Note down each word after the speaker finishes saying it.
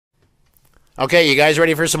Okay, you guys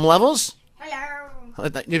ready for some levels?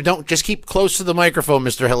 Hello. You don't just keep close to the microphone,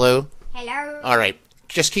 Mr. Hello. Hello. All right,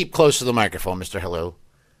 just keep close to the microphone, Mr. Hello.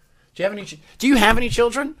 Do you have any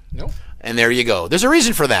children? No. And there you go. There's a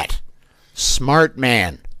reason for that. Smart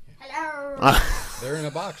man. Hello. They're in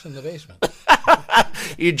a box in the basement.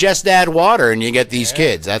 You just add water and you get these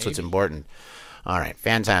kids. That's what's important. All right,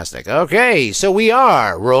 fantastic. Okay, so we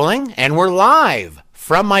are rolling and we're live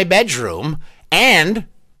from my bedroom and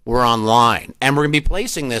we're online. And we're going to be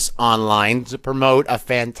placing this online to promote a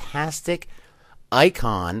fantastic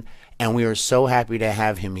icon. And we are so happy to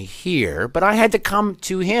have him here. But I had to come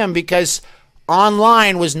to him because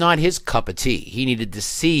online was not his cup of tea. He needed to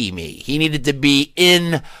see me. He needed to be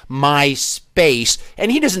in my space.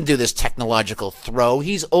 And he doesn't do this technological throw.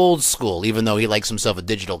 He's old school, even though he likes himself a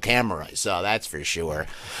digital camera. I saw that's for sure.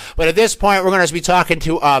 But at this point, we're going to be talking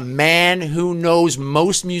to a man who knows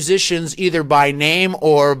most musicians either by name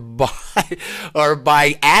or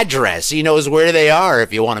by address. He knows where they are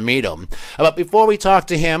if you want to meet them. But before we talk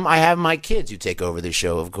to him, I have my kids who take over the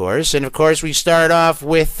show, of course. And of course, we start off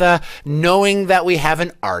with knowing that we have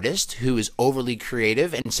an artist who is overly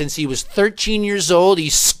creative. And since he was 13 years old, he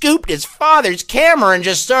scooped his father's camera and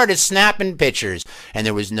just started snapping pictures. And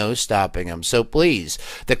there was no stopping him. So please,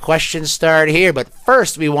 the questions start here. But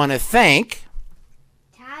first, we want to thank...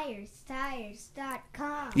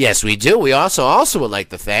 Tires.com. Yes, we do. We also would like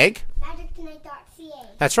to thank...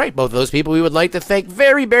 MagicTonight.ca. That's right. Both of those people we would like to thank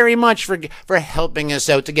very, very much for helping us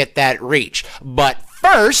out to get that reach. But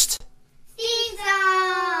first... Theme song.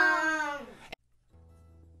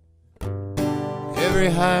 Every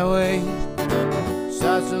highway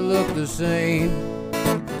starts to look the same.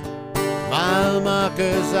 Mile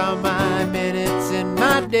markers are my minutes in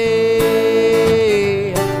my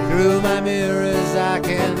day. Through my mirrors I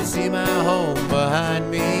can see my home behind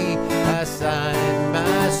me. I signed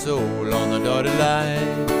my soul on the dotted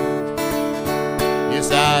line. Yes,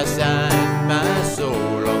 I signed my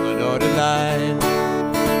soul on the dotted line.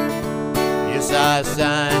 Yes, I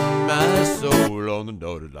signed my soul on the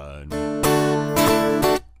dotted line.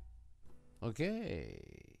 Okay.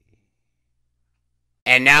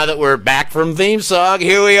 And now that we're back from theme song,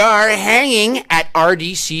 here we are hanging at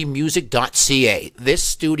rdcmusic.ca. This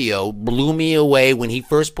studio blew me away when he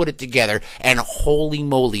first put it together, and holy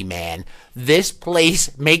moly, man, this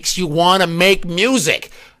place makes you want to make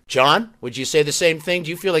music. John, would you say the same thing? Do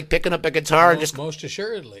you feel like picking up a guitar and just... Most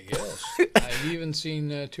assuredly, yes. I've even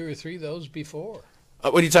seen 2 or 3 of those before.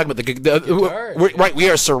 What are you talking about? The Guitars, right, we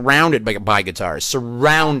are surrounded by guitars.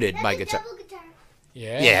 Surrounded by guitars.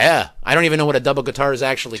 Yeah. Yeah. I don't even know what a double guitar is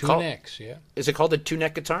actually 2 called. necks, yeah. Is it called a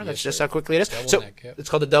 2-neck guitar? That's just sir. how quickly it is. Double So neck, yep. it's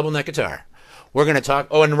called a double neck guitar. We're going to talk.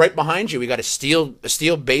 Oh, and right behind you, we got a steel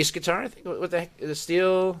bass guitar. I think. What the heck is a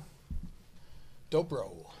steel?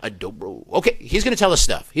 Dobro. A dobro. Okay, he's going to tell us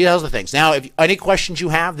stuff. He tells the things. Now, if any questions you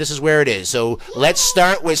have, this is where it is. So let's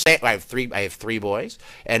start with. I have 3 boys,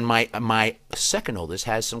 and my second oldest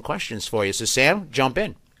has some questions for you. So Sam, jump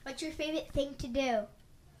in. What's your favorite thing to do?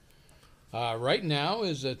 Right now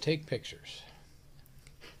is take pictures.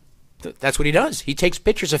 That's what he does. He takes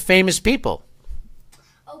pictures of famous people.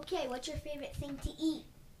 Okay, what's your favorite thing to eat?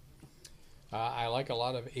 I like a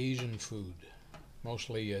lot of Asian food,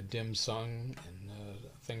 mostly dim sum and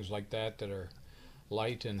things like that are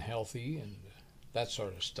light and healthy and that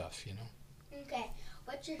sort of stuff, you know. Okay,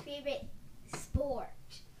 what's your favorite sport?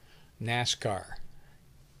 NASCAR.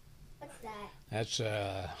 What's that? That's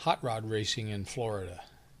hot rod racing in Florida.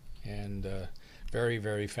 And very,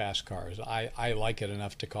 very fast cars. I like it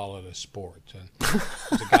enough to call it a sport.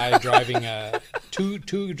 There's a guy driving two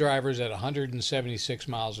drivers at 176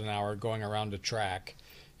 miles an hour going around a track,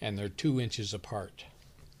 and they're 2 inches apart.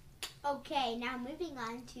 Okay, now moving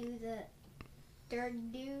on to the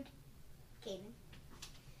third dude, Kaden.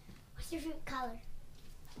 What's your favorite color?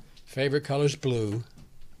 Favorite color's blue.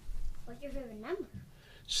 What's your favorite number?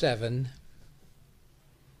 7.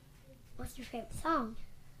 What's your favorite song?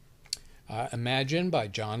 Imagine by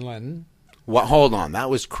John Lennon. What? Hold on. That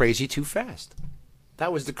was crazy too fast.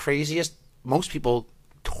 That was the craziest. Most people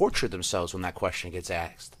torture themselves when that question gets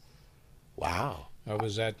asked. Wow. I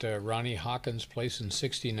was at Ronnie Hawkins' place in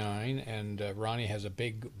 '69, and Ronnie has a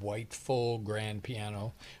big white full grand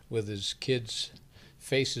piano with his kids'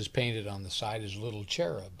 faces painted on the side as little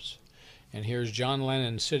cherubs. And here's John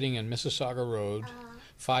Lennon sitting in Mississauga Road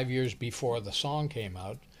 5 years before the song came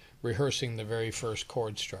out, rehearsing the very first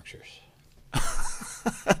chord structures.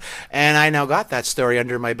 And I now got that story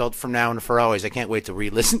under my belt from now and for always. I can't wait to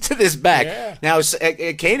re-listen to this back. Yeah. Now,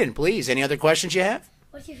 Kaden, please, any other questions you have?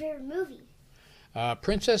 What's your favorite movie?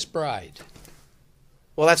 Princess Bride.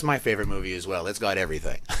 Well, that's my favorite movie as well. It's got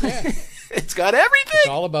everything. Yeah. It's got everything. It's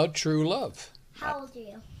all about true love. How old are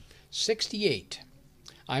you? 68.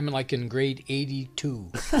 I'm like in grade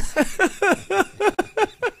 82. Grade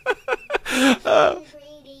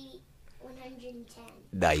 110.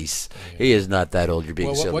 Nice. He is not that old. You're being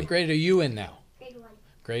Well, silly. what grade are you in now? Grade 1.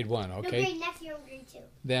 Grade 1, No, okay. grade nephew, I'm grade 2.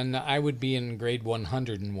 Then I would be in grade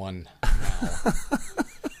 101 now.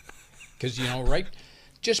 Because, you know, right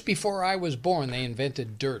just before I was born, they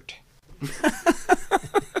invented dirt.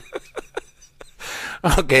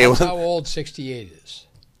 Okay, That's well, how old 68 is.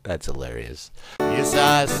 that's hilarious. Yes,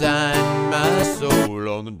 I signed my soul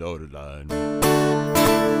on the dotted line.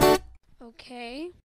 Okay.